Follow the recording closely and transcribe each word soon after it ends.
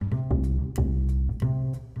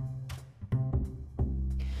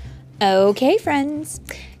Okay, friends.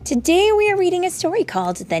 Today we are reading a story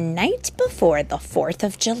called The Night Before the 4th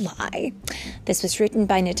of July. This was written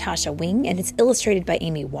by Natasha Wing and it's illustrated by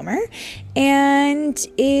Amy Wommer. And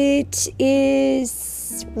it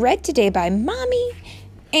is read today by Mommy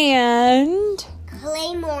and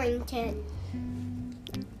Clay Morrington.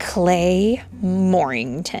 Clay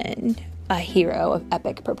Morrington, a hero of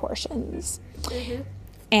epic proportions. Mm-hmm.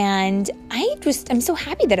 And I'm so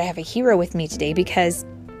happy that I have a hero with me today because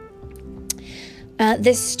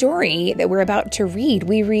this story that we're about to read,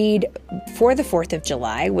 we read for the 4th of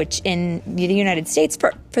July, which in the United States,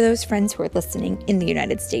 for those friends who are listening in the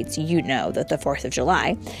United States, you know that the 4th of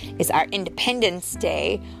July is our Independence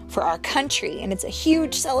Day for our country, and it's a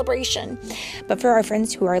huge celebration. But for our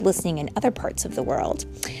friends who are listening in other parts of the world,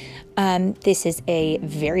 this is a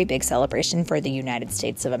very big celebration for the United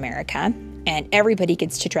States of America. And everybody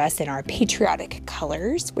gets to dress in our patriotic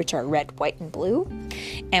colors, which are red, white, and blue.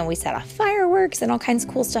 And we set off fireworks and all kinds of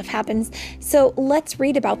cool stuff happens. So let's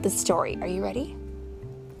read about the story. Are you ready?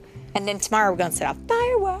 And then tomorrow we're going to set off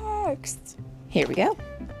fireworks. Here we go.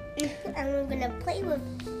 And we're going to play with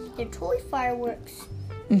the toy fireworks.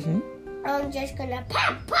 Mm-hmm. I'm just going to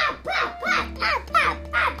pop, pop, pop, pop, pop,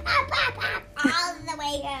 pop, pop, pop, pop, pop, all the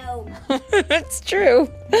way home. That's true.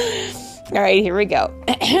 All right, here we go.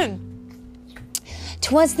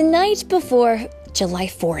 'Twas the night before July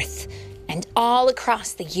 4th, and all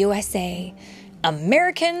across the USA,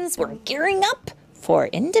 Americans were gearing up for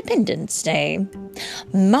Independence Day.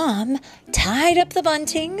 Mom tied up the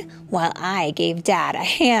bunting while I gave Dad a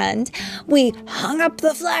hand. We hung up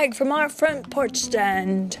the flag from our front porch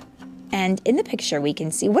stand. And in the picture we can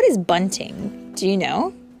see, what is bunting? Do you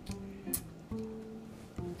know?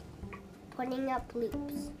 Putting up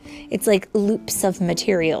loops. It's like loops of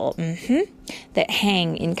material that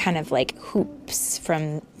hang in kind of like hoops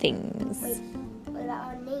from things. Wait, what are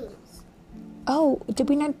our names? Oh, did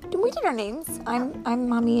we did our names? I'm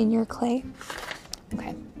Mommy and you're Clay.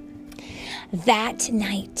 Okay. That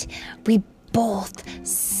night, we both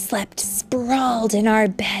slept sprawled in our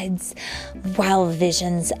beds while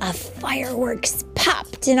visions of fireworks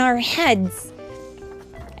popped in our heads.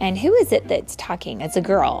 And who is it that's talking? It's a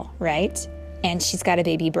girl, right? And she's got a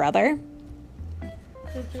baby brother.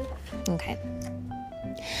 Mm-hmm. Okay.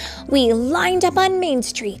 We lined up on Main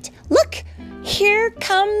Street. Look, here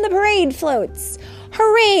come the parade floats.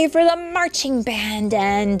 Hooray for the marching band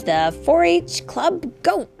and the 4-H club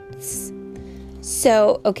goats.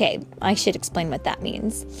 So, okay, I should explain what that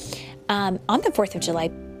means. On the 4th of July,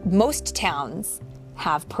 most towns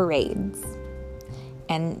have parades.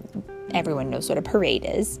 And everyone knows what a parade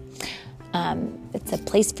is. It's a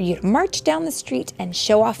place for you to march down the street and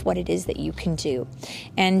show off what it is that you can do.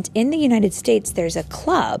 And in the United States, there's a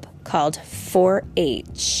club called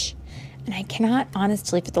 4-H. And I cannot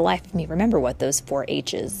honestly, for the life of me, remember what those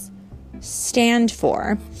 4-H's stand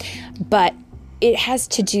for. But it has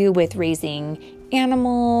to do with raising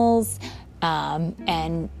animals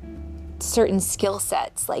and certain skill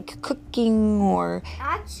sets like cooking or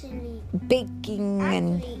baking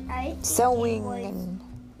and sewing and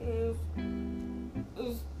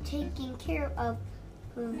is taking care of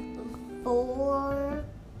 4.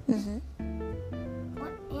 Mm-hmm.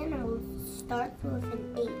 What animals starts with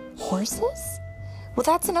an H? Horses? Well,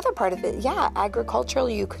 that's another part of it. Yeah, agricultural.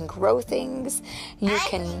 You can grow things. You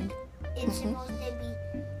can. It's supposed to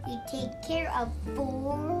be you take care of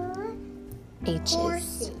 4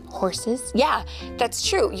 H's. Horses? Yeah, that's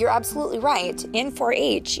true. You're absolutely right. In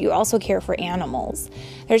 4-H, you also care for animals.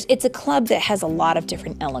 It's a club that has a lot of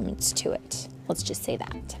different elements to it. Let's just say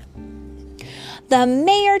that. The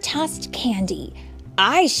mayor tossed candy.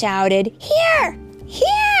 I shouted, "Here!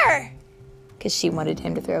 Here!" Because she wanted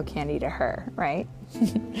him to throw candy to her, right?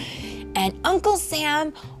 And Uncle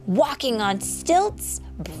Sam, walking on stilts,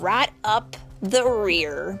 brought up the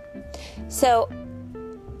rear. So,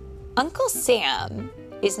 Uncle Sam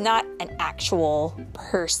is not an actual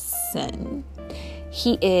person.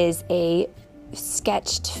 He is a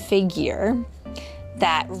sketched figure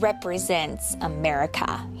that represents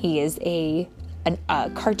America. He is a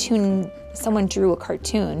cartoon. Someone drew a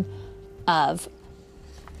cartoon of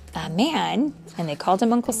a man, and they called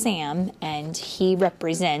him Uncle Sam, and he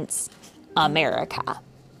represents America.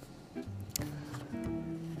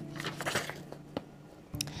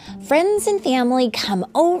 Friends and family came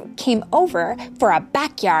over for a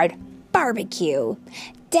backyard barbecue.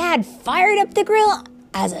 Dad fired up the grill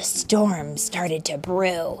as a storm started to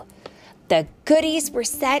brew. The goodies were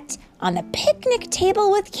set on the picnic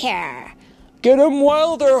table with care. "Get 'em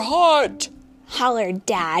while they're hot," hollered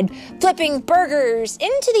Dad, flipping burgers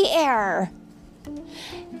into the air.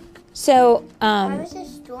 So, Why was a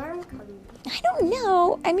storm coming? I don't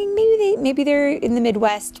know. I mean, maybe they're in the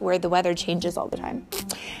Midwest where the weather changes all the time.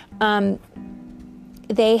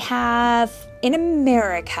 They have, in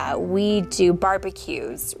America, we do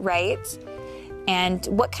barbecues, right? And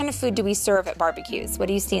what kind of food do we serve at barbecues? What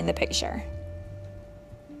do you see in the picture?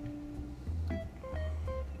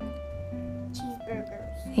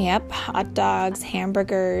 Cheeseburgers. Yep, hot dogs,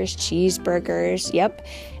 hamburgers, cheeseburgers, yep.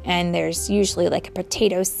 And there's usually like a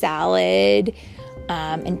potato salad,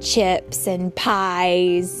 and chips and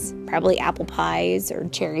pies, probably apple pies or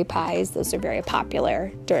cherry pies. Those are very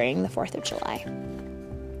popular during the 4th of July.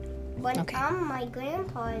 When Okay. I'm my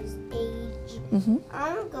grandpa's age,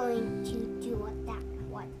 I'm going to do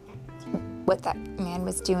What that man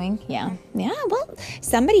was doing. Yeah, well,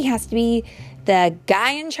 somebody has to be the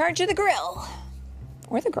guy in charge of the grill.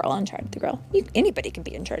 Or the girl in charge of the grill. Anybody can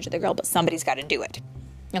be in charge of the grill, but somebody's got to do it.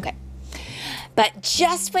 Okay. But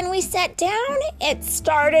just when we sat down, it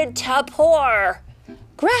started to pour.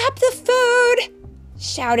 Grab the food,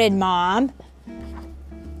 shouted Mom.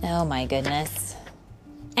 Oh my goodness.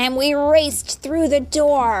 And we raced through the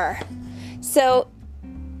door. So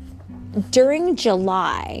during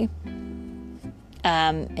July,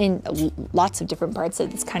 in lots of different parts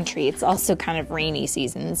of this country, it's also kind of rainy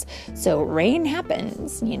seasons. So rain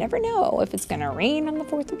happens. You never know if it's going to rain on the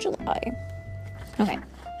 4th of July. Okay.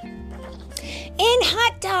 In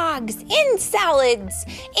hot dogs, in salads,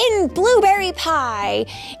 in blueberry pie,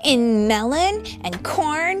 in melon and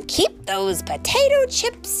corn, keep those potato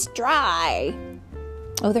chips dry.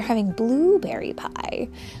 Oh, they're having blueberry pie.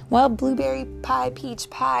 Well, blueberry pie, peach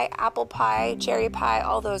pie, apple pie, cherry pie,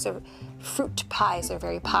 all those are fruit pies are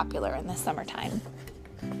very popular in the summertime.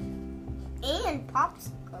 And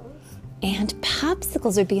popsicles. And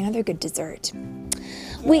popsicles would be another good dessert.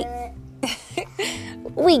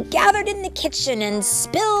 We gathered in the kitchen and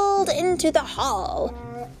spilled into the hall.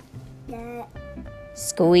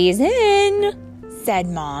 Squeeze in, said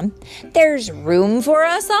Mom. There's room for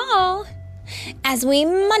us all. As we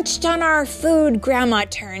munched on our food, Grandma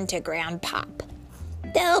turned to Grandpop.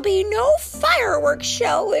 There'll be no fireworks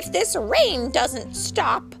show if this rain doesn't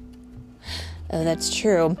stop. Oh, that's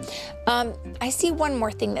true. I see one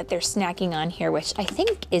more thing that they're snacking on here, which I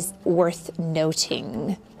think is worth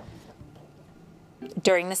noting.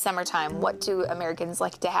 During the summertime, what do Americans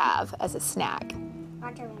like to have as a snack?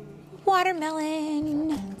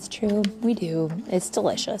 Watermelon. It's true. We do. It's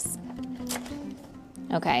delicious.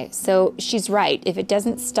 Okay, so she's right. If it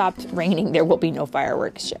doesn't stop raining, there will be no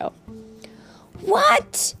fireworks show.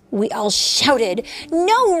 What? We all shouted.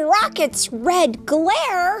 No rockets, red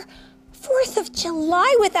glare. 4th of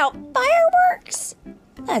July without fireworks?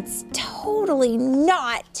 That's totally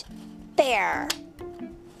not fair.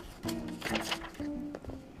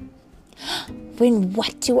 When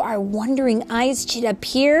what do our wondering eyes should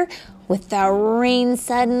appear with the rain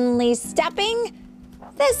suddenly stopping,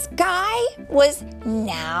 the sky was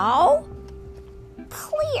now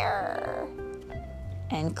clear.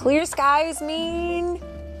 And clear skies mean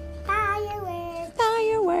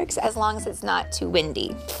fireworks, as long as it's not too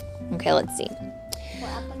windy. Okay, let's see. What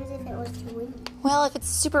happens if it was too windy? Well, if it's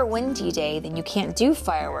a super windy day, then you can't do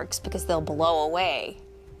fireworks because they'll blow away.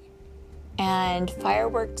 And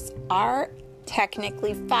fireworks are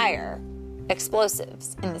technically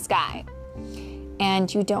explosives in the sky.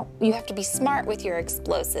 And you have to be smart with your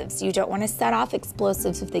explosives. You don't want to set off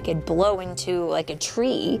explosives if they could blow into like a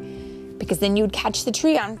tree, because then you'd catch the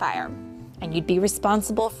tree on fire and you'd be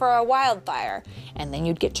responsible for a wildfire, and then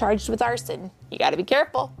you'd get charged with arson. You got to be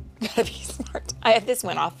careful. You got to be smart. This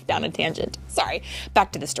went off down a tangent. Sorry.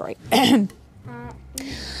 Back to the story.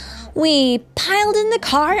 We piled in the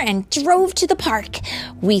car and drove to the park.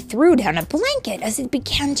 We threw down a blanket as it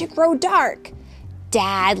began to grow dark.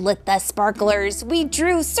 Dad lit the sparklers. We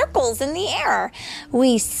drew circles in the air.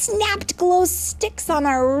 We snapped glow sticks on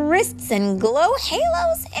our wrists and glow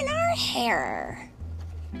halos in our hair.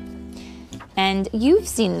 And you've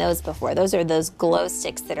seen those before. Those are those glow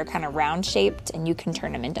sticks that are kind of round shaped, and you can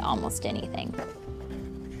turn them into almost anything.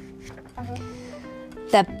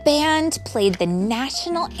 The band played the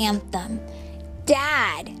national anthem.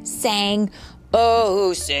 Dad sang,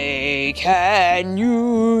 "Oh, say, can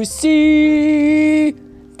you see?"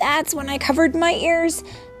 That's when I covered my ears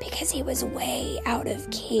because he was way out of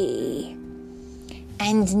key.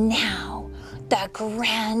 And now, the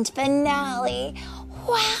grand finale.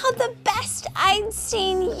 Wow, the best I'd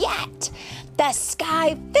seen yet. The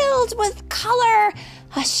sky filled with color.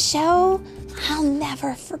 A show I'll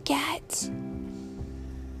never forget.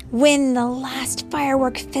 When the last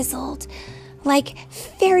firework fizzled, like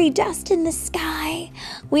fairy dust in the sky,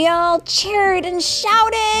 we all cheered and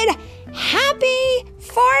shouted, Happy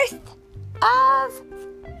 4th of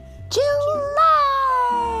July!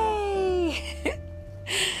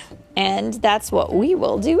 And that's what we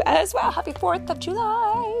will do as well. Happy 4th of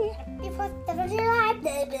July! Happy 4th of July!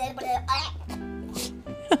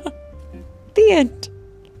 The end.